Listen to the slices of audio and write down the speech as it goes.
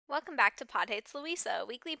Welcome back to Pod Hates Louisa, a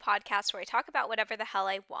weekly podcast where I talk about whatever the hell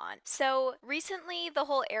I want. So, recently, the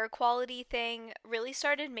whole air quality thing really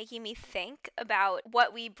started making me think about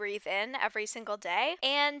what we breathe in every single day,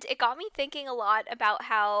 and it got me thinking a lot about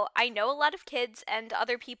how I know a lot of kids and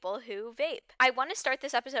other people who vape. I want to start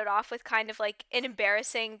this episode off with kind of like an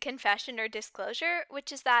embarrassing confession or disclosure,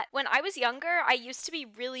 which is that when I was younger, I used to be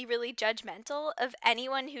really judgmental of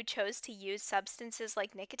anyone who chose to use substances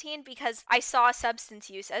like nicotine because I saw substance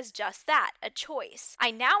use as just that, a choice. I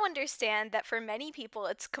now understand that for many people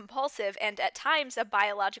it's compulsive and at times a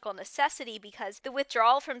biological necessity because the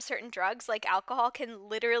withdrawal from certain drugs like alcohol can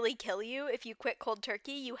literally kill you. If you quit cold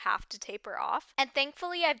turkey, you have to taper off. And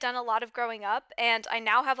thankfully I've done a lot of growing up and I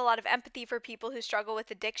now have a lot of empathy for people who struggle with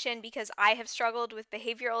addiction because I have struggled with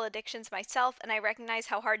behavioral addictions myself and I recognize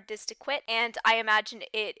how hard it is to quit, and I imagine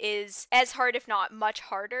it is as hard if not much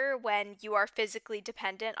harder when you are physically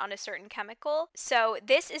dependent on a certain chemical. So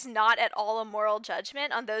this is not at all a moral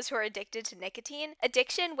judgment on those who are addicted to nicotine.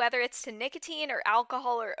 Addiction, whether it's to nicotine or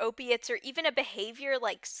alcohol or opiates or even a behavior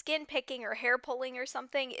like skin picking or hair pulling or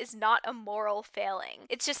something, is not a moral failing.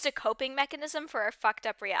 It's just a coping mechanism for our fucked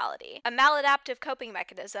up reality. A maladaptive coping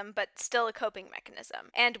mechanism, but still a coping mechanism.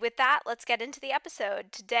 And with that, let's get into the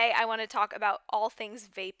episode. Today, I want to talk about all things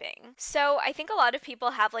vaping. So I think a lot of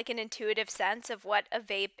people have like an intuitive sense of what a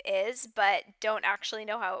vape is, but don't actually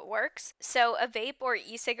know how it works. So a vape or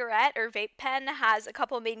e-cigarette or vape pen has a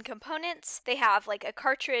couple main components. They have like a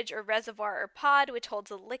cartridge or reservoir or pod which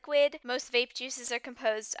holds a liquid. Most vape juices are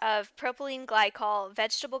composed of propylene glycol,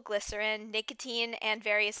 vegetable glycerin, nicotine, and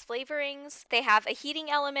various flavorings. They have a heating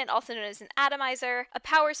element, also known as an atomizer, a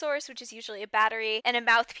power source, which is usually a battery, and a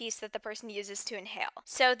mouthpiece that the person uses to inhale.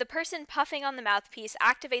 So the person puffing on the mouthpiece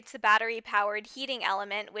activates the battery-powered heating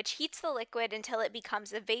element, which heats the liquid until it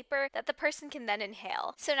becomes a vapor that the person can then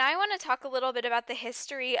inhale. So now I want to talk a little bit about the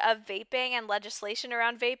history of vaping and legislation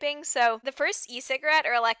around vaping. So the first e-cigarette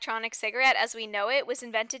or electronic cigarette as we know it was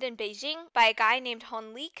invented in Beijing by a guy named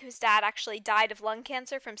Hon Lik, whose dad actually died of lung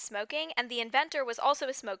cancer from smoking, and the inventor was also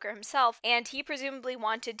a smoker himself, and he presumably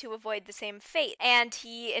wanted to avoid the same fate, and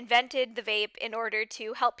he invented the vape in order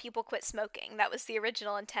to help people quit smoking. That was the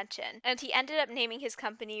original intention, and he ended up naming his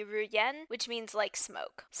company Ruyan, which means like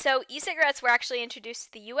smoke. So e-cigarettes were actually introduced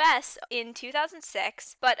to the US in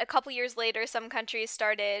 2006, but a couple years later some countries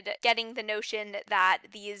started getting the notion that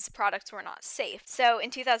these products were not safe. So in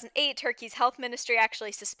 2008, Turkey's health ministry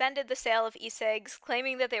actually suspended the sale of e-cigs,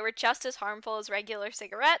 claiming that they were just as harmful as regular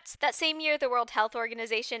cigarettes. That same year, the World Health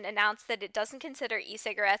Organization announced that it doesn't consider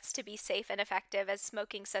e-cigarettes to be safe and effective as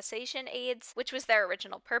smoking cessation aids, which was their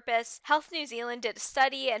original purpose. Health New Zealand did a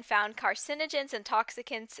study and found carcinogens and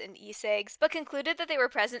toxicants in e-cigs, but concluded that they were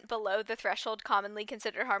present below the threshold commonly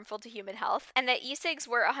considered harmful to human health, and that e-cigs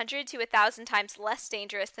were 100 to 1,000 times less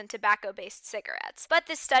dangerous than tobacco-based cigarettes. But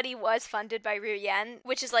this study was funded by Ruyan,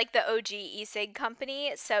 which is like the OG e-cig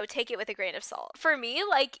company, so take it with a grain of salt. For me,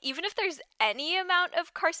 like, even if there's any amount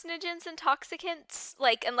of carcinogens and toxicants,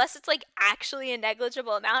 like, unless it's like actually a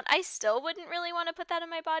negligible amount, I still wouldn't really want to put that in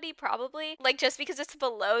my body, probably. Like, just because it's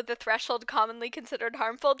below the threshold commonly considered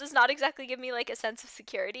harmful does not exactly give me like a sense of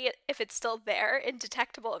security if it's still there in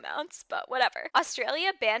detectable amounts, but whatever.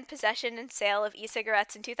 Australia banned possession and sale of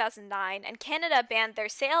e-cigarettes in 2009, and Canada banned their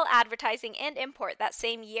sale, advertising, and import that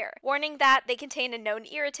same year, warning that they contain a known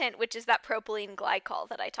irritant, which is that propylene glycol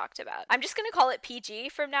that I talked about. I'm just gonna call it PG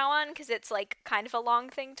from now on because it's like kind of a long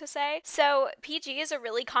thing to say. So PG is a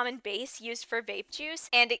really common base used for vape juice,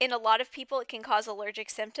 and in a lot of people it can cause allergic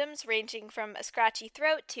symptoms ranging from a scratchy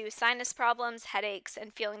throat to sinus problems, headaches,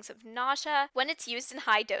 and feelings of nausea. When it's used in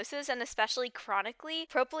high doses, and especially chronically,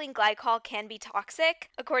 propylene glycol can be toxic.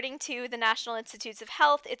 According to the National Institutes of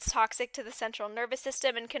Health, it's toxic to the central nervous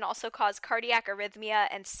system and can also cause cardiac arrhythmia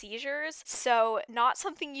and seizures, so not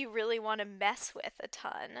something you really want to mess with a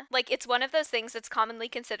ton. Like, it's one of those things that's commonly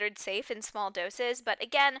considered safe in small doses, but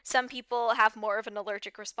again, some people have more of an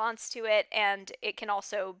allergic response to it, and it can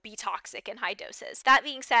also be toxic in high doses. That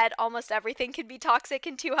being said, almost everything can be toxic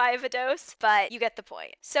in too high of a dose, but you get the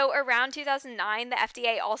point. So around 2009, the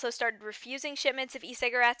FDA also started refusing shipments of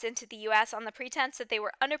e-cigarettes into the US on the pretense that they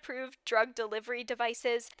were unapproved drug delivery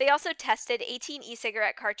devices. They also tested 18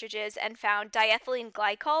 e-cigarette cartridges and found diethylene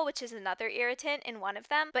glycol, which is another irritant, in one of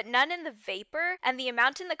them, but none in the vapor, and the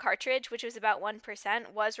amount in the cartridge, which was about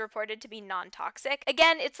 1%, was reported to be non-toxic.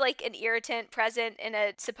 Again, it's like an irritant present in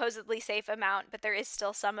a supposedly safe amount, but there is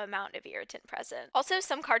still some amount of irritant present. Also,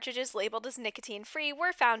 some cartridges labeled as nicotine-free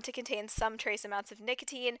were found to contain some trace amounts of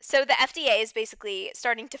nicotine, so the FDA is basically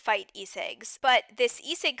starting to fight e-cigs. But this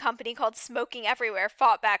e-cig company called Smoking Everywhere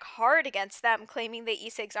fought back hard against them, claiming that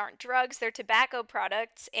e-cigs aren't drugs, they're tobacco tobacco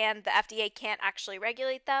products, and the FDA can't actually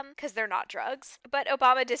regulate them because they're not drugs. But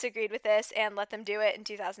Obama disagreed with this and let them do it in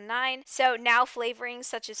 2009. So now flavorings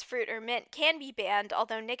such as fruit or mint can be banned,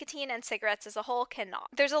 although nicotine and cigarettes as a whole cannot.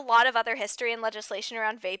 There's a lot of other history and legislation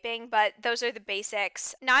around vaping, but those are the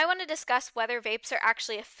basics. Now I want to discuss whether vapes are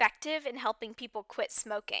actually effective in helping people quit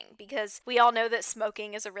smoking, because we all know that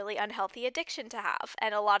smoking is a really unhealthy addiction to have,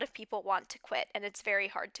 and a lot of people want to quit, and it's very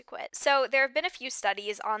hard to quit. So there have been a few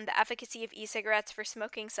studies on the efficacy of e-cigarettes for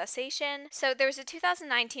smoking cessation. So there's a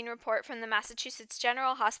 2019 report from the Massachusetts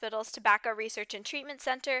General Hospital's Tobacco Research and Treatment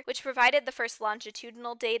Center, which provided the first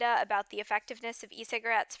longitudinal data about the effectiveness of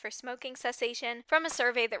e-cigarettes for smoking cessation from a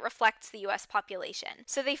survey that reflects the US population.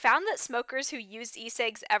 So they found that smokers who used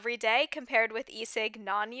e-cigs every day compared with e-cig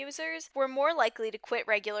non-users were more likely to quit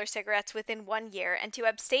regular cigarettes within 1 year and to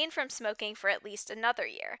abstain from smoking for at least another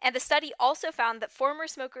year. And the study also found that former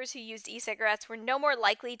smokers who used e-cigarettes were no more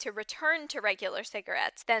likely to return to regular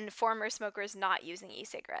cigarettes than former smokers not using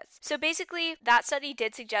e-cigarettes. So basically, that study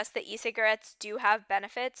did suggest that e-cigarettes do have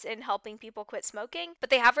benefits in helping people quit smoking, but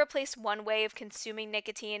they have replaced one way of consuming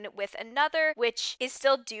nicotine with another, which is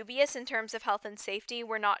still dubious in terms of health and safety.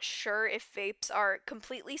 We're not sure if vapes are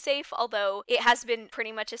completely safe, although it has been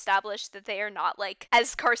pretty much established that they are not like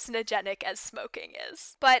as carcinogenic as smoking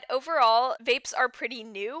is. But overall, vapes are pretty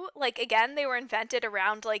new. Like, again, they were invented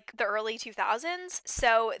around like the early 2000s,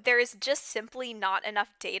 so there is just simply not enough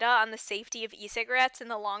data on the safety of e-cigarettes in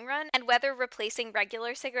the long run and whether replacing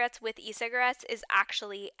regular cigarettes with e-cigarettes is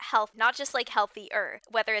actually not just like healthier,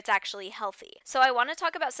 whether it's actually healthy. So I want to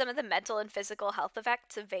talk about some of the mental and physical health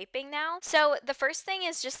effects of vaping now. So the first thing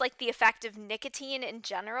is just like the effect of nicotine in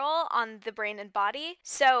general on the brain and body.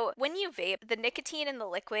 So when you vape, the nicotine in the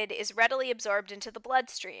liquid is readily absorbed into the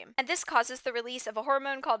bloodstream, and this causes the release of a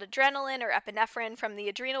hormone called adrenaline or epinephrine from the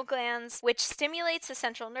adrenal glands, which stimulates the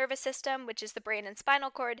central nervous system, which is the brain and spinal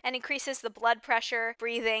cord, and increases the blood pressure,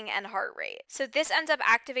 breathing, and heart rate. So this ends up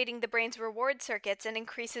activating the brain's reward circuits and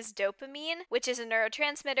increases dopamine, which is a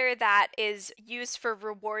neurotransmitter that is used for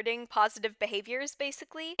rewarding positive behaviors,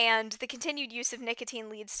 basically. And the continued use of nicotine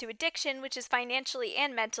leads to addiction, which is financially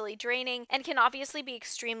and mentally draining and can obviously be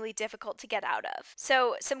extremely difficult to get out of.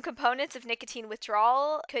 So some components of nicotine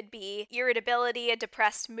withdrawal could be irritability, a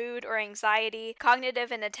depressed mood or anxiety,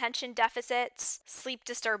 cognitive and attention deficits, sleep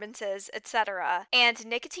disturbances, etc. And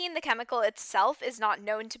nicotine, the chemical itself, is not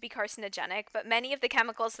known to be carcinogenic, but many of the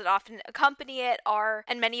chemicals that often accompany it are,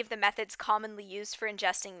 and many of the methods commonly used for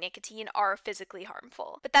ingesting nicotine are physically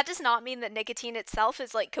harmful. But that does not mean that nicotine itself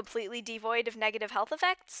is like completely devoid of negative health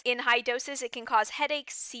effects. In high doses, it can cause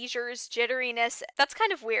headaches, seizures, jitteriness. That's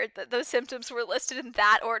kind of weird that those symptoms were listed in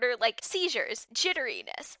that order, like seizures,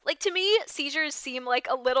 jitteriness. Like, to me, seizures seem like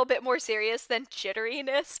a little bit more serious than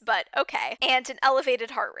jitteriness, but okay. And an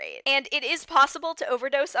elevated heart rate. And it is possible to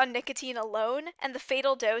overdose on nicotine alone, and the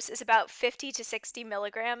fatal dose is about 50 to 60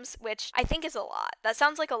 milligrams, which I think is a lot. That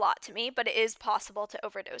sounds like a lot to me, but it is possible to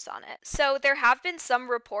overdose on it. So there have been some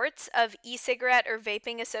reports of e-cigarette or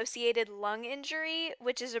vaping associated lung injury,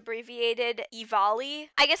 which is abbreviated EVALI.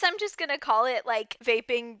 I guess I'm just gonna call it like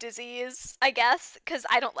vaping disease, I guess, because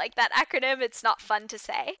I don't like that acronym. It's not fun to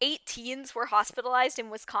say. 8 teens were hospitalized in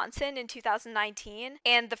Wisconsin in 2019,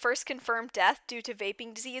 and the first confirmed death due to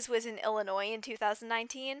vaping disease was in Illinois in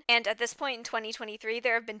 2019. And at this point in 2023,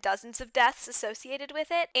 there have been dozens of deaths associated with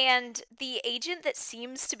it. And the agent that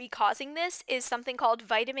seems to be causing this is something called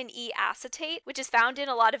vitamin E acetate, which is found in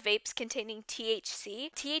a lot of vapes containing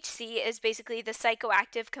THC. THC is basically the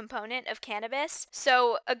psychoactive component of cannabis.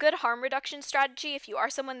 So a good harm reduction strategy, if you are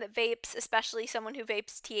someone that vapes, especially someone who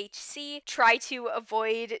vapes THC, try to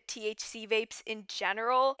avoid THC vapes in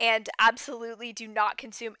general, and absolutely do not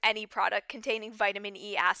consume any product containing vitamin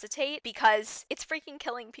E acetate because it's freaking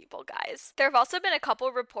killing people, guys. There have also been a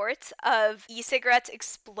couple reports of e-cigarettes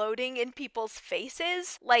exploding in people's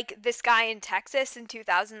faces, like this guy in Texas in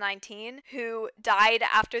 2019 who died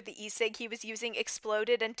after the e-cig he was using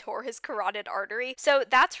exploded and tore his carotid artery. So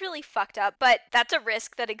that's really fucked up, but that's a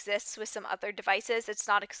risk that exists with some other devices. It's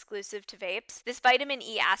not exclusive to vapes. This vitamin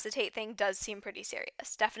E acetate thing does seem pretty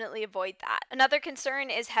serious. Definitely avoid that. Another concern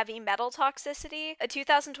is heavy metal toxicity. A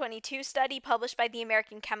 2022 study published by the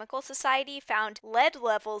American Chemical Society found lead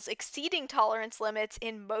levels exceeding tolerance limits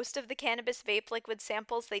in most of the cannabis vape liquid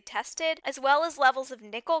samples they tested, as well as levels of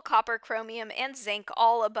nickel, copper, chromium, and zinc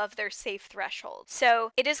all above their safe threshold.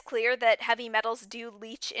 So it is clear that heavy metals do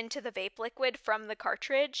leach into the vape liquid from the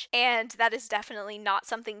cartridge, and that is definitely not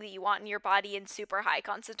something that you want in your body in super high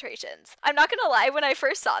concentrations. I'm not gonna lie, when I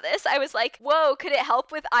first saw this, I was like, whoa, could it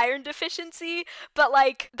help with iron deficiency? But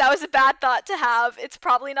like, that was a bad thought to have. It's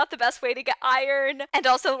probably not the best way to get iron, and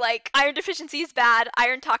also So like, iron deficiency is bad,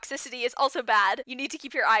 iron toxicity is also bad. You need to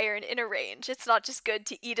keep your iron in a range. It's not just good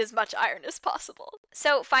to eat as much iron as possible.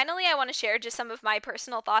 So finally, I want to share just some of my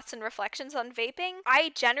personal thoughts and reflections on vaping.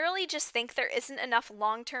 I generally just think there isn't enough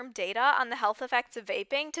long-term data on the health effects of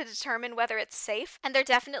vaping to determine whether it's safe, and there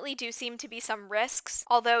definitely do seem to be some risks,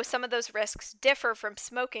 although some of those risks differ from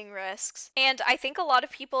smoking risks. And I think a lot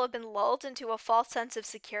of people have been lulled into a false sense of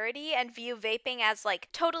security and view vaping as like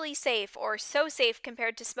totally safe or so safe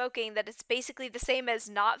compared to smoking that it's basically the same as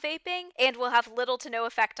not vaping and will have little to no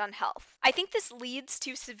effect on health. I think this leads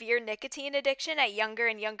to severe nicotine addiction at younger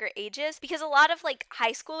and younger ages because a lot of like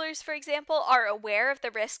high schoolers, for example, are aware of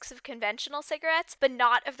the risks of conventional cigarettes, but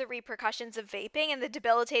not of the repercussions of vaping and the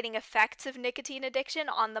debilitating effects of nicotine addiction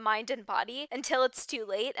on the mind and body until it's too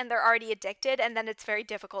late and they're already addicted, and then it's very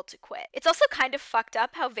difficult to quit. It's also kind of fucked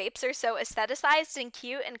up how vapes are so aestheticized and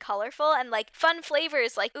cute and colorful and like fun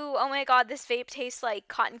flavors like, ooh, oh my god, this vape tastes like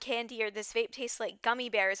cotton candy, or this vape tastes like gummy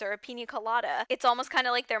bears or a pina colada. It's almost kind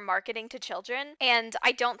of like they're marketing to children, and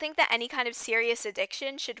I don't think that any kind of serious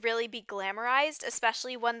addiction should really be glamorized,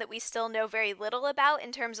 especially one that we still know very little about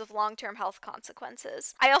in terms of long-term health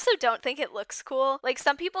consequences. I also don't think it looks cool. Like,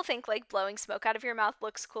 some people think like blowing smoke out of your mouth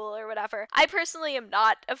looks cool or whatever. I personally am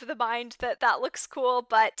not of the mind that that looks cool,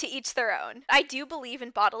 but to each their own. I do believe in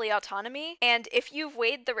bodily autonomy, and if you've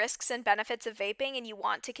weighed the risks and benefits of vaping and you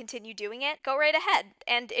want to continue doing it, go right ahead.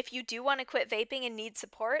 And if you do want to quit vaping and need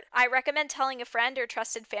support, I recommend telling a friend or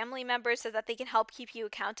trusted family member so that they can help keep you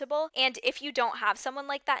accountable. And if you don't have someone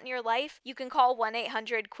like that in your life, you can call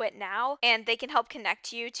 1-800-QUIT-NOW and they can help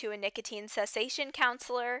connect you to a nicotine cessation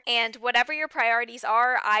counselor. And whatever your priorities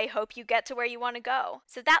are, I hope you get to where you want to go.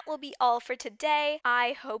 So that will be all for today.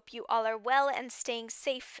 I hope you all are well and staying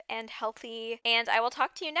safe and healthy, and I will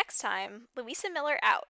talk to you next time. Louisa Miller out.